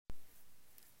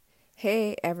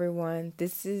Hey everyone,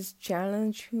 this is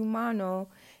Challenge Humano,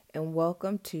 and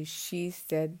welcome to She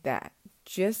Said That.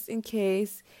 Just in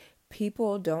case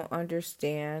people don't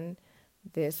understand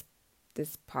this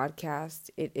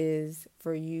podcast, it is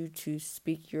for you to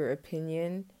speak your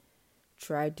opinion.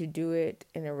 Try to do it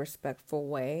in a respectful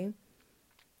way,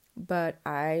 but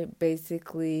I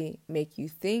basically make you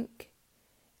think,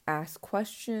 ask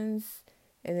questions,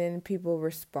 and then people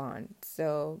respond.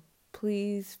 So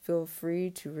please feel free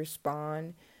to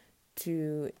respond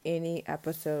to any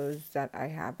episodes that I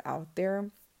have out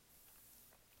there.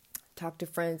 Talk to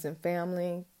friends and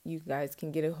family. You guys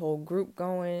can get a whole group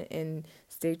going and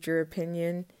state your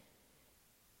opinion.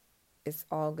 It's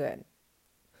all good.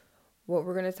 What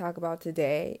we're going to talk about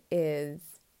today is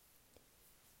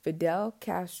Fidel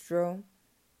Castro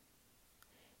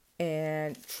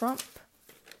and Trump,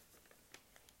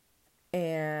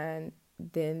 and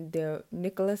then the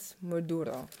Nicolas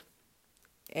Maduro.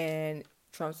 And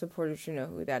Trump supporters should know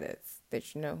who that is. They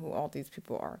should know who all these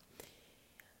people are.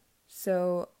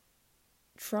 So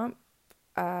Trump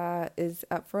is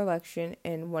up for election,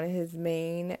 and one of his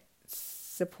main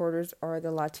supporters are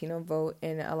the Latino vote,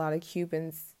 and a lot of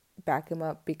Cubans back him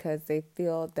up because they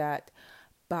feel that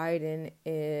Biden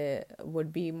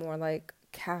would be more like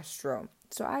Castro.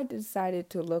 So I decided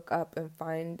to look up and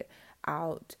find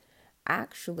out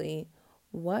actually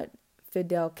what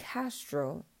Fidel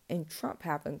Castro and Trump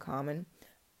have in common,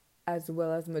 as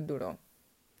well as Maduro.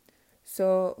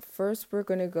 So first we're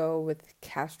going to go with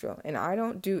Castro. And I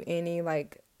don't do any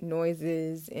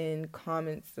noises and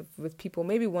comments with people.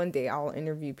 Maybe one day I'll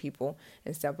interview people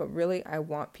and stuff. But really I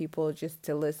want people just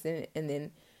to listen and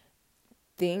then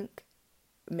think,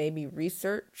 maybe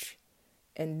research,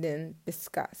 and then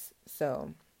discuss.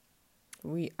 So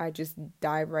I just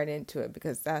dive right into it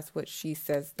because that's what She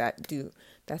Says That do.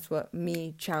 That's what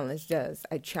Me Challenge does.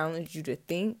 I challenge you to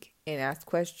think and ask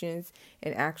questions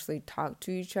and actually talk to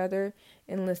each other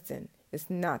and listen. It's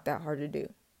not that hard to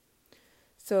do.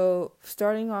 So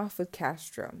starting off with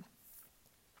Castro.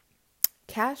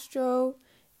 Castro,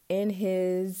 in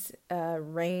his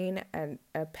reign and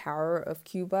power of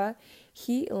Cuba,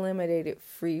 he eliminated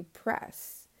free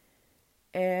press.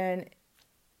 And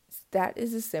that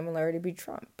is a similarity to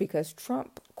Trump, because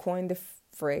Trump coined the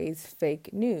phrase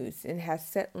fake news and has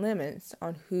set limits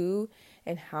on who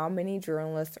and how many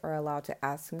journalists are allowed to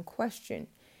ask him questions.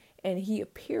 And he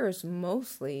appears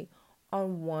mostly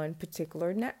on one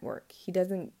particular network. He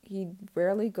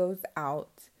rarely goes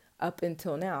out up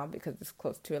until now, because it's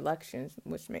close to elections,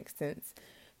 which makes sense,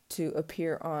 to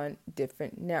appear on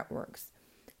different networks.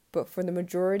 But for the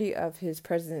majority of his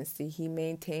presidency, he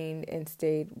maintained and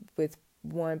stayed with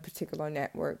one particular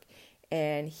network,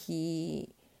 and he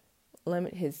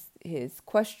limit his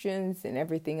questions and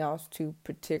everything else to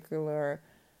particular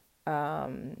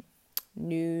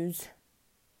news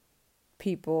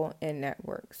people and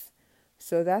networks.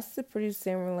 So that's the pretty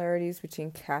similarities between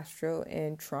Castro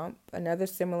and Trump. Another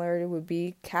similarity would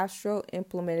be Castro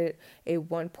implemented a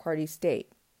one-party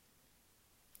state,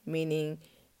 meaning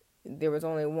there was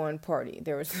only one party.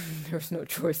 There was no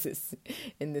choices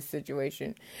in this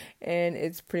situation. And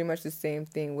it's pretty much the same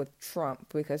thing with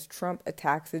Trump, because Trump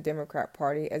attacks the Democrat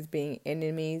Party as being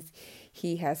enemies.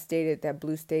 He has stated that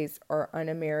blue states are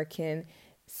un-American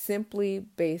simply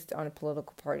based on a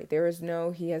political party.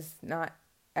 He has not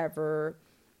ever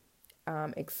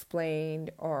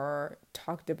explained or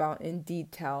talked about in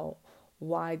detail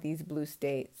why these blue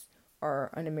states are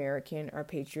un-American or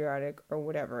patriotic or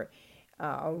whatever.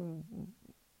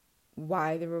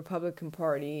 Why the Republican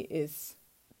Party is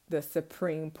the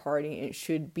supreme party and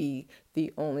should be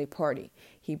the only party.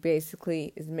 He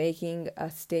basically is making a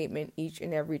statement each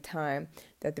and every time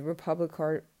that the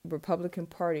Republican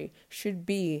Party should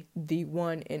be the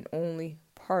one and only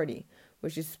party,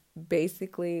 which is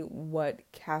basically what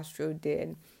Castro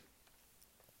did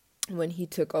when he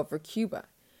took over Cuba.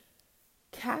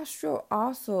 Castro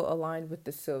also aligned with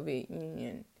the Soviet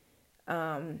Union.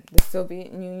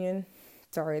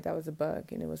 Sorry, that was a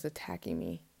bug and it was attacking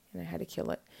me and I had to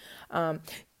kill it.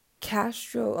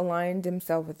 Castro aligned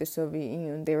himself with the Soviet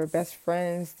Union. They were best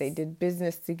friends. They did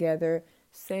business together.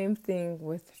 Same thing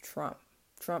with Trump.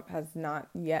 Trump has not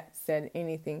yet said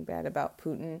anything bad about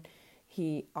Putin.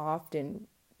 He often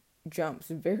jumps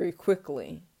very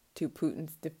quickly to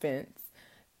Putin's defense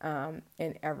and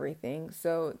everything.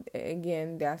 So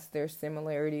again, that's their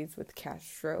similarities with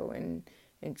Castro and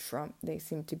Trump. They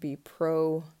seem to be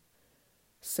pro-Soviet,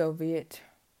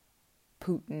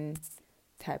 Putin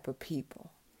type of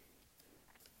people.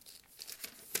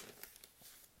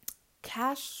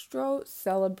 Castro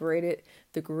celebrated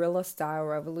the guerrilla-style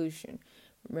revolution.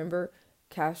 Remember,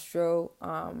 Castro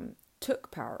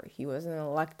took power. He wasn't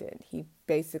elected. He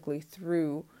basically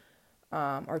threw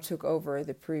or took over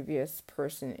the previous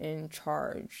person in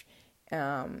charge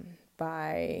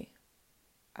by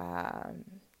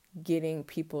getting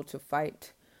people to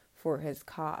fight for his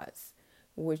cause,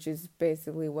 which is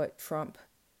basically what Trump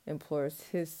implores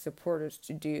his supporters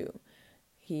to do.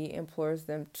 He implores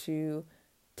them to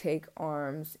take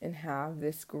arms and have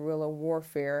this guerrilla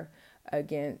warfare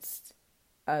against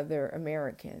other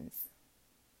Americans.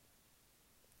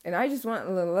 And I just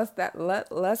want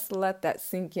let's let that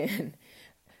sink in.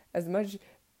 As much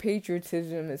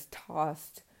patriotism is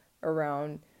tossed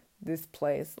around this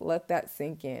place, let that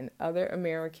sink in. Other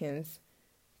Americans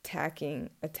attacking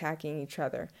each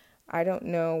other. I don't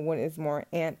know what is more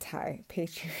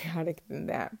anti-patriotic than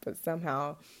that, but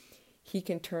somehow he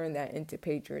can turn that into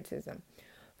patriotism.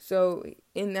 So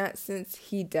in that sense,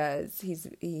 he does.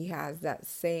 He has that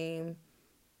same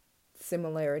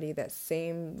similarity, that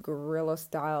same guerrilla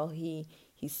style. He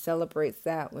celebrates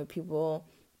that when people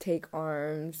take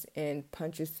arms and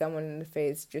punches someone in the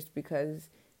face just because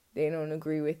they don't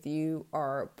agree with you,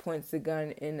 or points a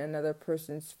gun in another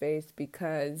person's face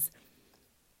because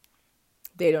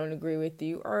they don't agree with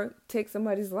you, or take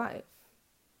somebody's life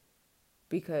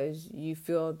because you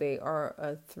feel they are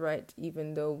a threat,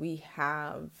 even though we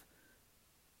have,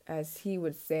 as he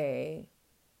would say,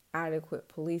 adequate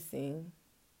policing.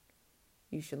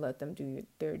 You should let them do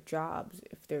their jobs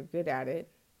if they're good at it.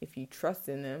 If you trust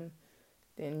in them,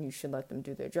 then you should let them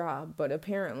do their job. But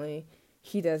apparently,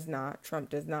 Trump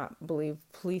does not believe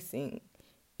policing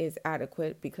is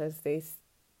adequate because they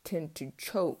tend to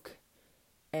choke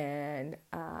and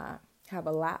have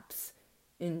a lapse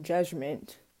in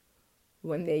judgment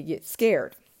when they get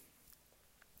scared.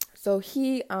 So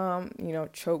he,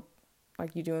 choke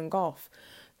like you do in golf.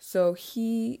 So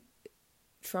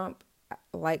Trump,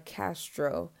 like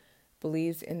Castro,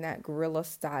 believes in that guerrilla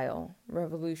style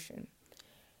revolution.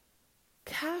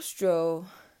 Castro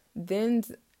then,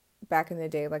 back in the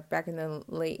day, like back in the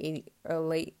late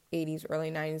 80s,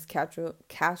 early 90s,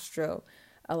 Castro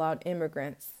allowed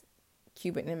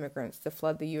Cuban immigrants, to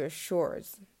flood the U.S.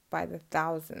 shores by the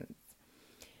thousands.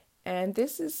 And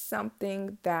this is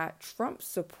something that Trump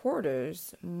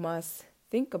supporters must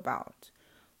think about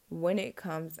when it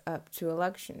comes up to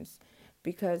elections.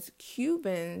 Because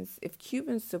if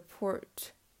Cubans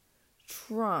support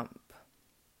Trump,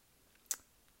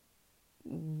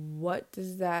 what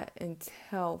does that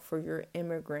entail for your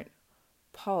immigrant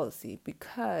policy?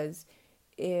 Because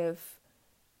if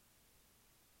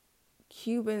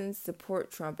Cubans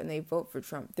support Trump and they vote for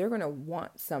Trump, they're going to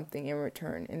want something in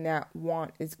return. And that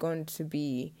want is going to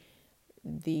be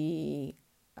the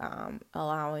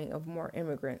allowing of more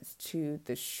immigrants to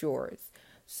the shores.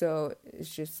 So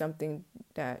it's just something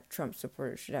that Trump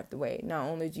supporters should have to weigh. Not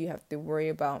only do you have to worry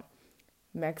about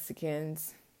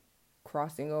Mexicans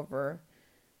crossing over.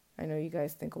 I know you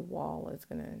guys think a wall is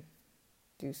going to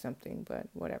do something, but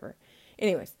whatever.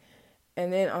 Anyways,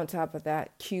 and then on top of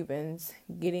that, Cubans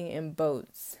getting in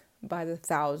boats by the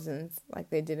thousands like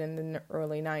they did in the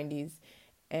early 90s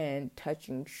and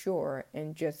touching shore,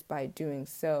 and just by doing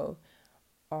so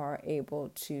are able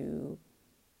to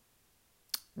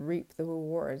reap the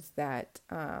rewards that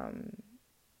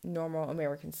normal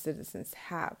American citizens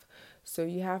have. So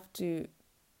you have to,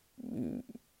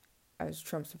 as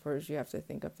Trump supporters, you have to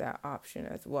think of that option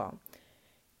as well.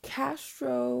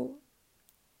 Castro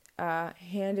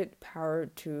handed power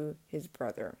to his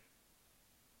brother.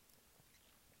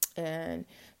 And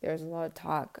there's a lot of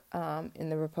talk in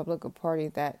the Republican Party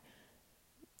that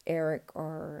Eric,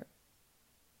 or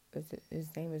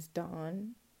his name is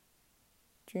Don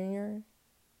Jr.,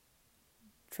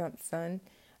 Trump's son,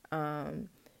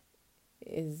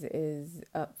 is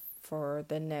up for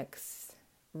the next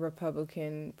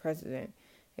Republican president.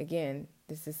 Again,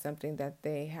 this is something that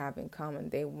they have in common.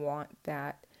 They want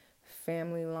that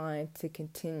family line to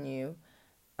continue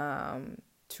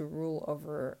to rule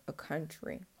over a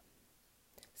country.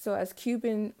 So as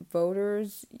Cuban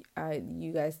voters,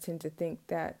 you guys tend to think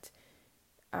that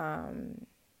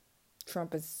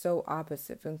Trump is so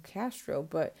opposite from Castro,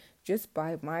 but just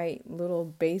by my little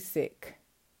basic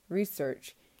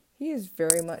research, he is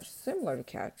very much similar to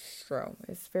Castro.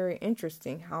 It's very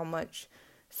interesting how much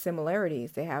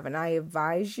similarities they have. And I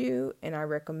advise you and I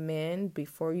recommend,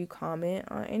 before you comment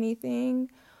on anything,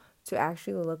 to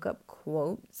actually look up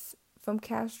quotes from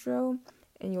Castro,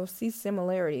 and you'll see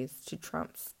similarities to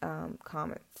Trump's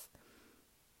comments.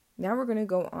 Now we're going to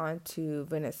go on to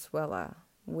Venezuela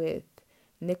with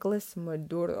Nicolas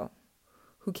Maduro,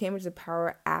 who came into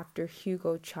power after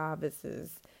Hugo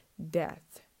Chávez's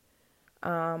death.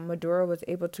 Maduro was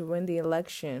able to win the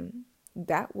election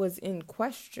that was in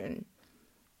question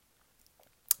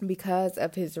because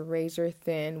of his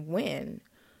razor-thin win,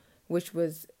 which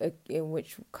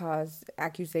caused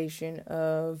accusation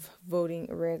of voting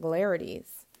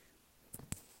irregularities.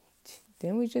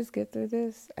 Didn't we just get through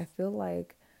this? I feel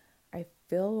like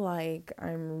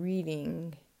I'm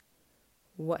reading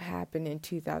what happened in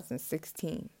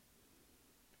 2016.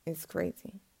 It's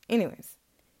crazy. Anyways,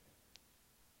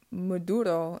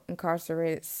 Maduro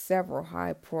incarcerated several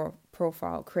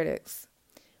high-profile critics,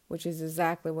 which is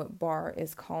exactly what Barr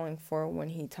is calling for when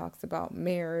he talks about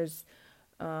mayors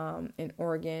in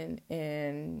Oregon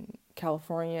and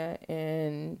California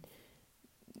and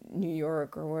New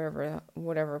York or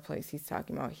whatever place he's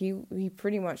talking about. He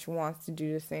pretty much wants to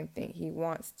do the same thing. He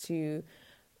wants to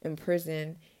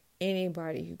imprison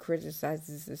anybody who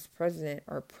criticizes this president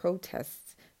or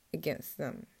protests against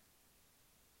them,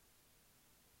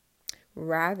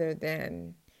 rather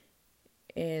than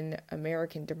in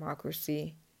American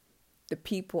democracy, the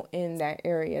people in that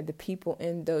area, the people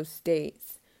in those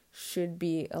states should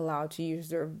be allowed to use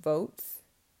their votes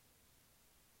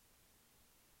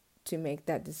to make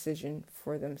that decision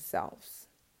for themselves.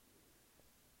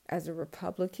 As a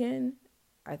Republican,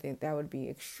 I think that would be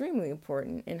extremely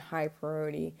important and high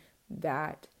priority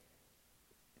that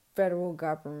federal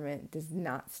government does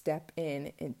not step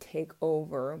in and take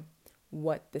over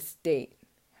what the state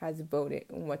has voted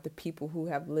and what the people who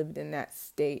have lived in that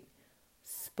state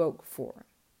spoke for.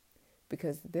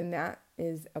 Because then that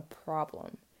is a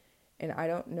problem. And I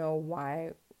don't know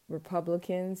why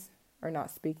Republicans are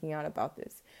not speaking out about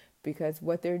this. Because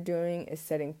what they're doing is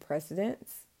setting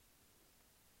precedents.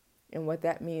 And what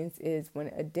that means is when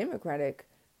a Democratic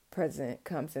president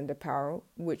comes into power,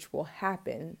 which will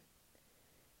happen,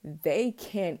 they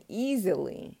can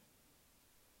easily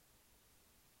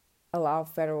allow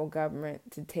federal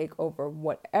government to take over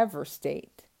whatever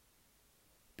state,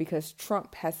 because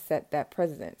Trump has set that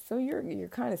precedent. So you're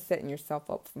kind of setting yourself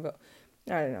up for,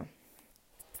 I don't know.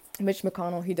 Mitch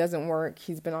McConnell, he doesn't work.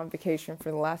 He's been on vacation for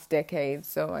the last decade,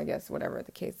 so I guess whatever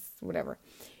the case, whatever.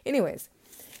 Anyways,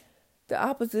 the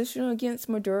opposition against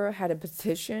Maduro had a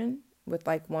petition with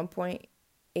like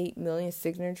 1.8 million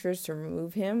signatures to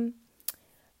remove him.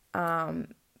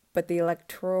 But the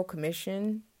Electoral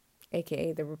Commission,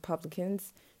 aka the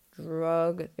Republicans,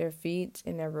 drug their feet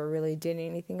and never really did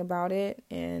anything about it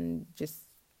and just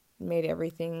made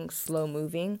everything slow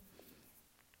moving.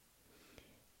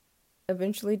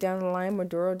 Eventually, down the line,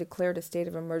 Maduro declared a state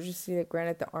of emergency that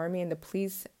granted the army and the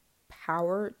police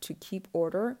power to keep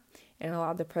order and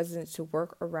allowed the president to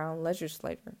work around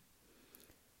legislation.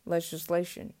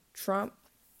 Trump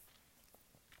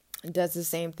does the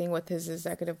same thing with his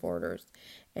executive orders,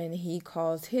 and he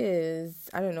calls his,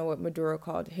 I don't know what Maduro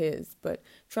called his, but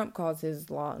Trump calls his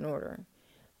law and order,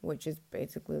 which is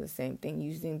basically the same thing,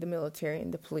 using the military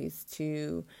and the police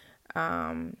to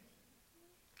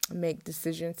make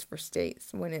decisions for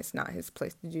states when it's not his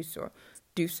place to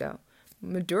do so.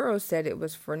 Maduro said it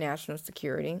was for national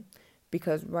security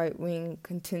because right-wing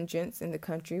contingents in the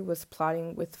country was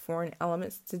plotting with foreign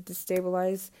elements to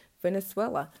destabilize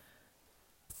Venezuela.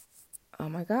 Oh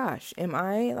my gosh,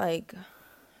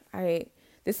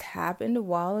 this happened a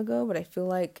while ago, but I feel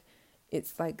like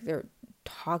it's like they're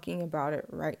talking about it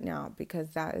right now because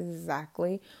that is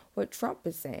exactly what Trump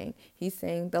is saying. He's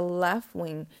saying the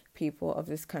left-wing people of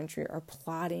this country are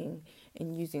plotting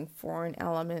and using foreign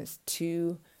elements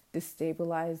to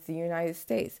destabilize the United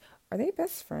States. Are they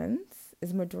best friends?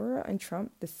 Is Maduro and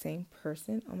Trump the same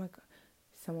person? Oh my God.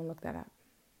 Someone look that up.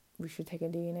 We should take a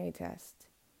DNA test.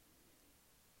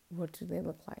 What do they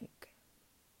look like?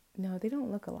 No, they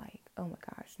don't look alike. Oh my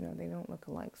gosh. No, they don't look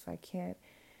alike. So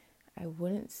I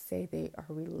wouldn't say they are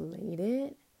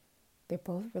related. They're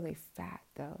both really fat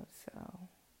though. So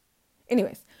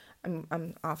anyways,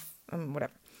 I'm off.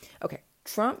 Whatever. Okay.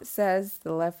 Trump says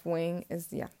the left wing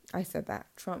is, I said that.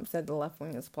 Trump said the left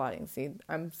wing is plotting. See,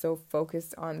 I'm so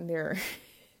focused on their,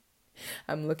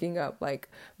 I'm looking up like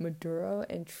Maduro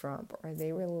and Trump. Are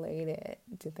they related?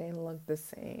 Do they look the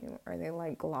same? Are they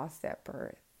like lost at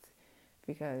birth?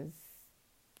 Because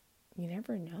you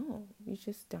never know. You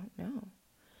just don't know.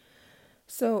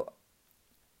 So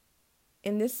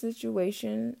in this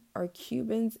situation, are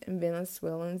Cubans and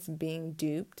Venezuelans being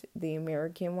duped? The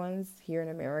American ones here in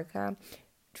America.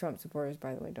 Trump supporters,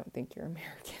 by the way, don't think you're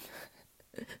American.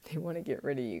 They want to get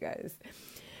rid of you guys.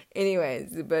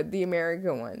 Anyways, but the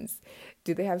American ones,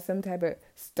 do they have some type of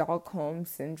Stockholm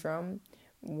syndrome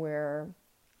where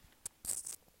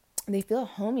they feel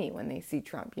homey when they see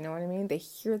Trump? You know what I mean? They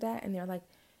hear that and they're like,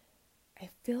 I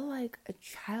feel like a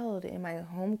child in my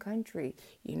home country.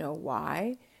 You know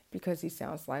why? because he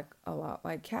sounds like a lot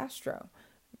like Castro.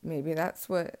 Maybe that's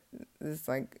what is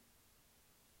like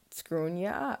screwing you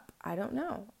up. I don't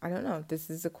know. This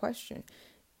is a question.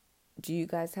 Do you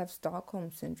guys have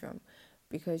Stockholm syndrome?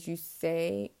 Because you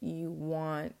say you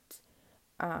want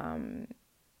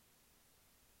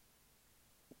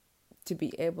to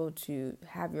be able to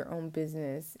have your own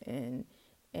business and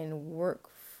work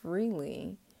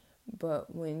freely,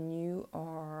 but when you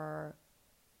are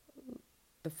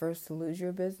the first to lose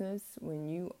your business, when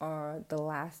you are the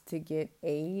last to get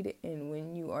aid, and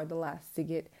when you are the last to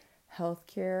get health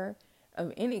care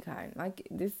of any kind, like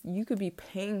this, you could be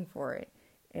paying for it,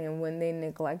 and when they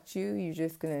neglect you, you're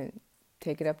just gonna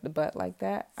take it up the butt like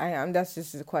that. That's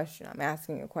just a question. I'm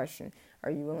asking a question. Are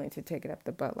you willing to take it up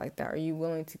the butt like that? Are you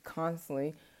willing to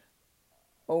constantly,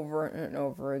 over and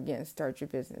over again, start your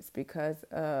business? Because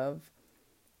of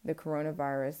the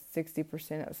coronavirus,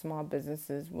 60% of small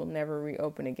businesses will never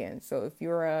reopen again. So if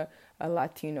you're a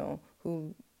Latino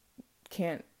who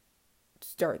can't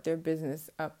start their business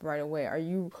up right away, are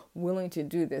you willing to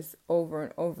do this over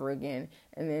and over again,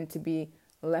 and then to be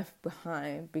left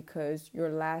behind because your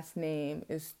last name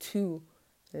is too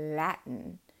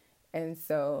Latin, and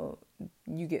so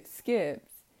you get skipped,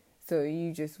 so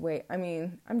you just wait? I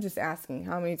mean, I'm just asking,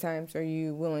 how many times are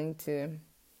you willing to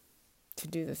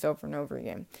do this over and over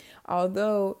again?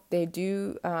 Although they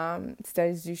do,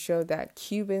 studies do show that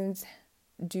Cubans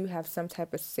do have some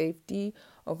type of safety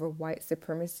over white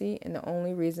supremacy, and the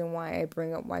only reason why I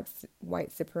bring up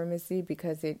white supremacy,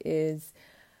 because it is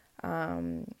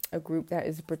a group that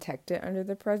is protected under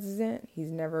the president.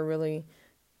 He's never really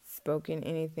spoken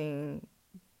anything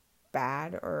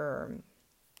bad or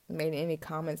made any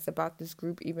comments about this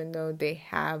group, even though they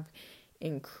have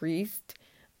increased.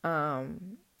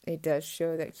 It does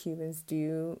show that Cubans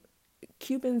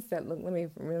that look, let me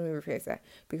rephrase that,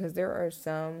 because there are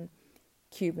some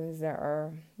Cubans that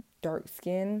are dark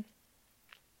skinned,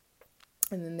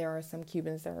 and then there are some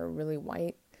Cubans that are really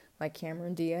white, like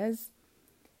Cameron Diaz.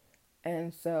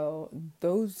 And so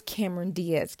those Cameron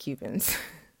Diaz Cubans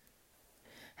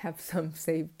have some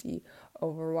safety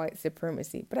over white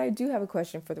supremacy. But I do have a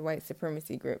question for the white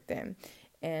supremacy group then,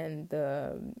 and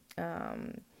the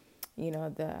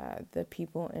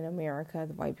people in America,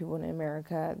 the white people in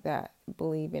America that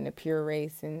believe in a pure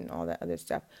race and all that other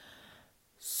stuff.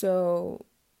 So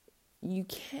you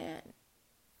can't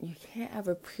have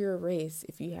a pure race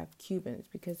if you have Cubans,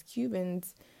 because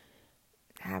Cubans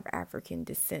have African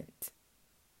descent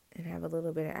and have a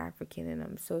little bit of African in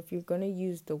them. So if you're going to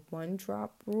use the one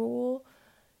drop rule,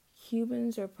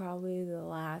 Cubans are probably the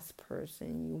last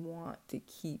person you want to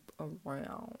keep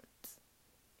around.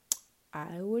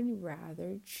 I would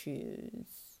rather choose,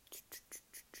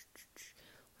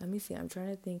 let me see, I'm trying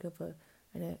to think of a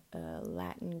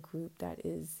Latin group that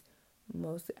is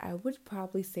most, I would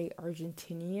probably say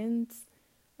Argentinians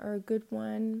are a good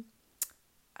one.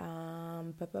 I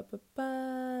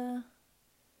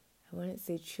wouldn't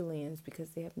say Chileans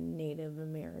because they have Native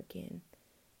American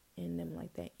in them,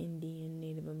 like that Indian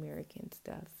Native American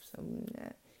stuff. So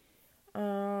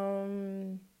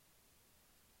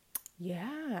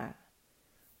yeah,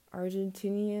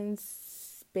 Argentinians,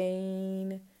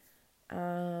 Spain,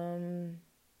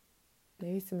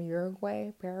 maybe some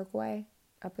Paraguay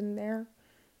up in there.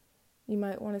 You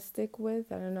might want to stick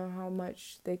with. I don't know how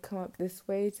much they come up this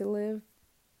way to live,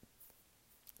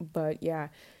 but yeah,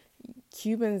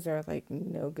 Cubans are like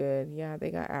no good. Yeah, they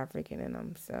got African in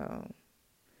them. So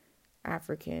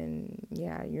African,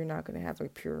 yeah, you're not going to have a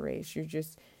pure race. You're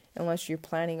just, unless you're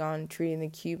planning on treating the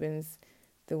Cubans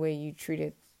the way you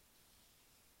treated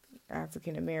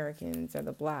African Americans or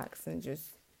the blacks, and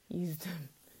just use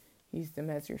them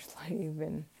as your slave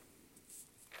and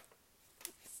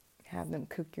have them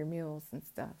cook your meals and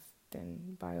stuff,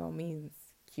 then by all means,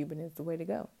 Cuban is the way to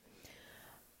go.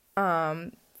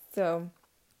 So,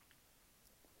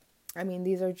 I mean,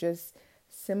 these are just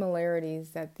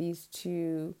similarities that these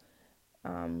two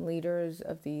leaders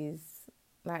of these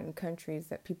Latin countries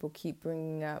that people keep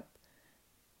bringing up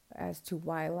as to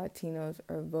why Latinos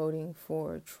are voting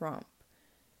for Trump.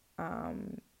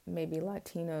 Maybe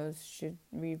Latinos should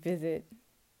revisit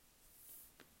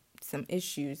some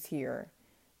issues here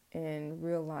and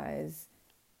realize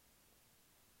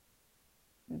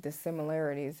the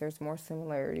similarities. There's more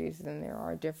similarities than there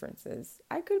are differences.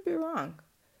 I could be wrong.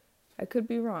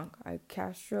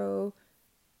 Castro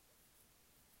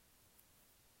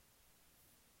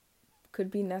could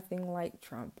be nothing like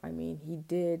Trump. I mean, he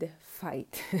did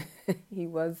fight. He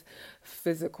was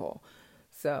physical.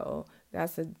 So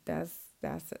there's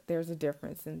a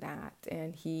difference in that.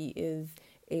 And he is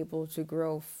able to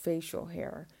grow facial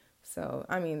hair. So,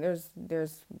 I mean, there's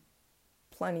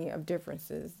plenty of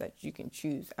differences that you can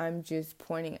choose. I'm just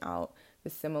pointing out the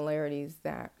similarities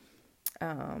that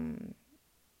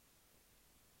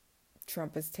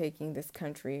Trump is taking this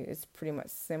country is pretty much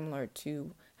similar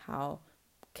to how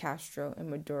Castro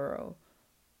and Maduro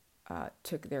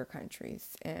took their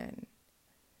countries. And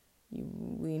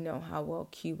we know how well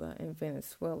Cuba and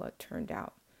Venezuela turned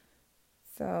out.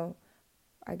 So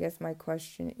I guess my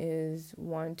question is,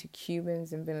 one, to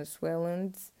Cubans and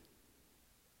Venezuelans,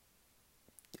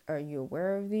 are you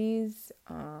aware of these?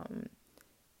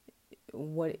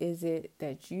 What is it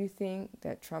that you think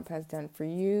that Trump has done for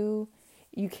you?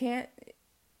 You can't,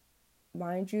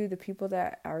 mind you, the people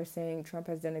that are saying Trump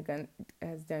has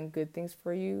done good things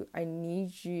for you, I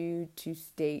need you to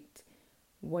state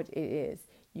what it is.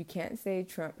 You can't say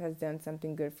Trump has done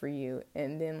something good for you,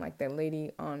 and then like that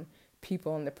lady on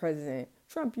People and the President,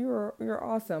 Trump, you're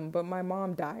awesome, but my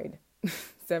mom died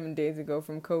 7 days ago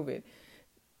from COVID.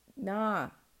 Nah,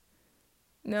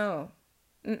 no,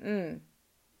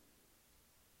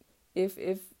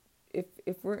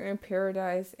 If we're in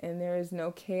paradise and there is no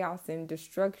chaos and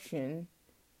destruction,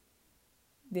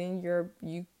 then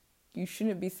you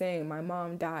shouldn't be saying my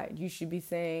mom died. You should be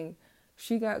saying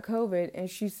she got COVID and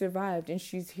she survived and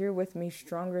she's here with me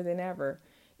stronger than ever.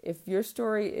 If your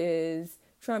story is,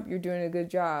 Trump, you're doing a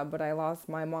good job, but I lost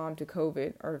my mom to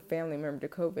COVID or a family member to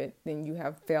COVID, then you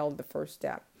have failed the first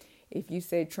step. If you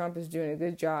say Trump is doing a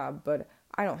good job, but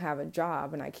I don't have a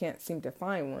job and I can't seem to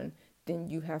find one, then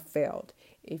you have failed.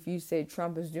 If you say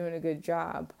Trump is doing a good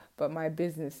job, but my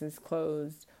business is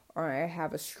closed or I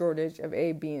have a shortage of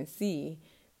A, B, and C,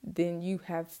 then you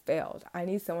have failed. I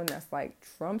need someone that's like,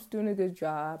 Trump's doing a good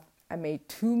job. I made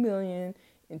 $2 million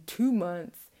in 2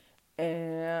 months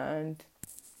and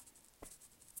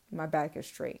my back is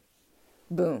straight.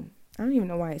 Boom. I don't even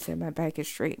know why I said my back is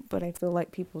straight, but I feel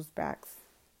like people's backs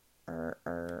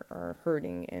are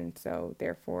hurting, and so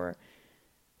therefore,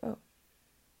 oh,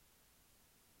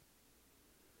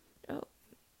 no,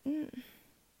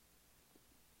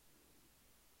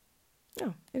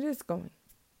 it is going.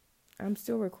 I'm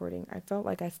still recording. I felt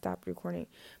like I stopped recording,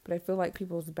 but I feel like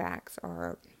people's backs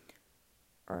are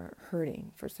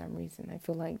hurting for some reason. I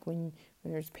feel like when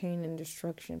there's pain and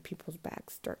destruction, people's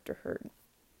backs start to hurt.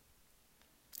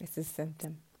 It's a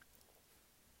symptom.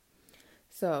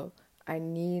 So I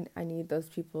need those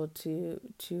people to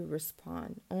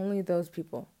respond. Only those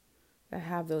people that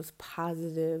have those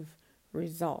positive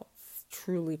results,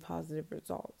 truly positive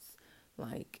results.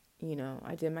 Like,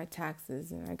 I did my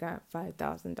taxes and I got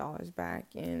 $5,000 back,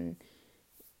 and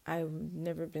I've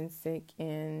never been sick,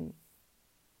 and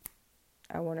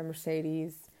I want a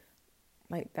Mercedes,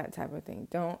 like that type of thing.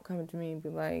 Don't come to me and be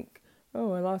like,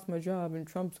 oh, I lost my job and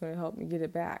Trump's going to help me get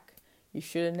it back. You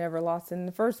should have never lost it in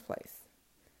the first place.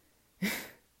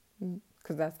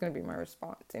 Because that's going to be my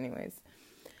response anyways.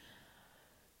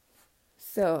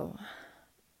 So,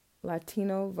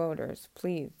 Latino voters,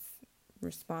 please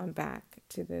respond back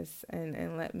to this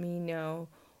and let me know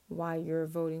why you're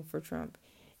voting for Trump.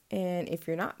 And if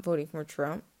you're not voting for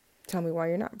Trump, tell me why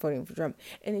you're not voting for Trump.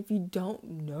 And if you don't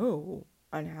know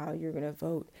on how you're going to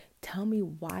vote, tell me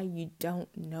why you don't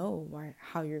know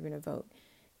how you're going to vote.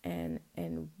 And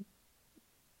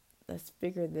let's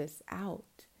figure this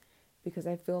out. Because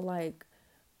I feel like,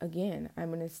 again, I'm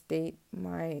going to state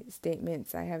my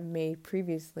statements I have made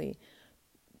previously.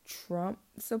 Trump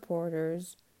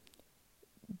supporters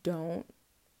don't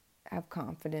have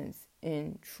confidence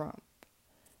in Trump.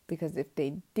 Because if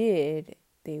they did,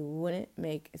 they wouldn't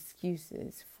make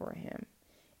excuses for him.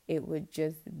 It would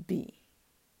just be.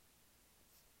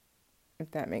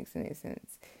 If that makes any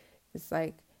sense. It's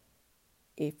like,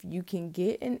 if you can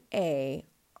get an A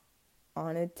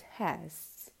on a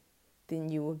test, then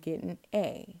you will get an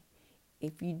A.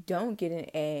 If you don't get an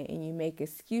A and you make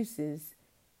excuses,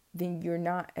 then you're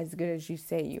not as good as you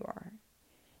say you are.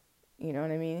 You know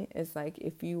what I mean? It's like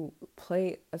if you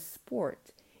play a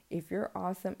sport, if you're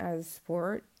awesome at a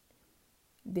sport,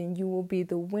 then you will be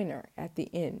the winner at the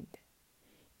end.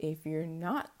 If you're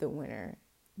not the winner,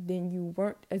 then you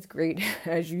weren't as great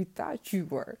as you thought you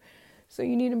were. So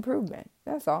you need improvement.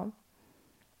 That's all.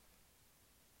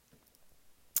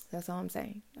 That's all I'm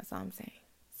saying.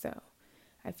 So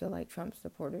I feel like Trump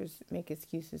supporters make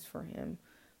excuses for him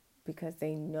because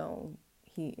they know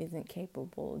he isn't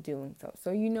capable of doing so.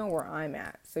 So you know where I'm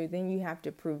at. So then you have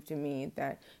to prove to me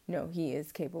that, no, he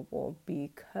is capable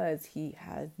because he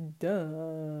has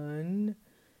done.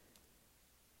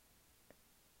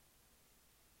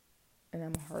 And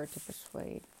I'm hard to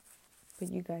persuade. But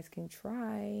you guys can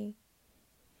try.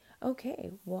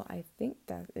 Okay, well, I think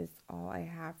that is all I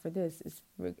have for this.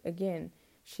 Again,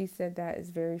 She said that is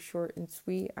very short and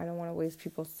sweet. I don't want to waste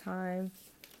people's time.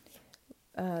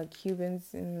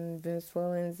 Cubans and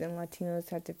Venezuelans and Latinos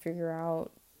have to figure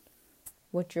out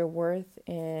what you're worth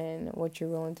and what you're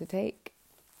willing to take.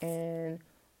 And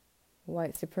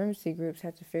white supremacy groups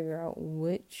have to figure out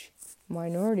which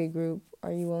minority group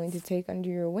are you willing to take under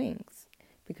your wings,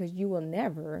 because you will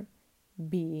never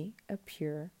be a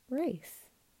pure race.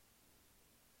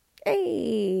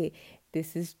 Hey,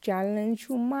 this is Challenge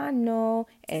Humano,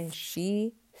 and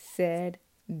she said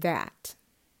that.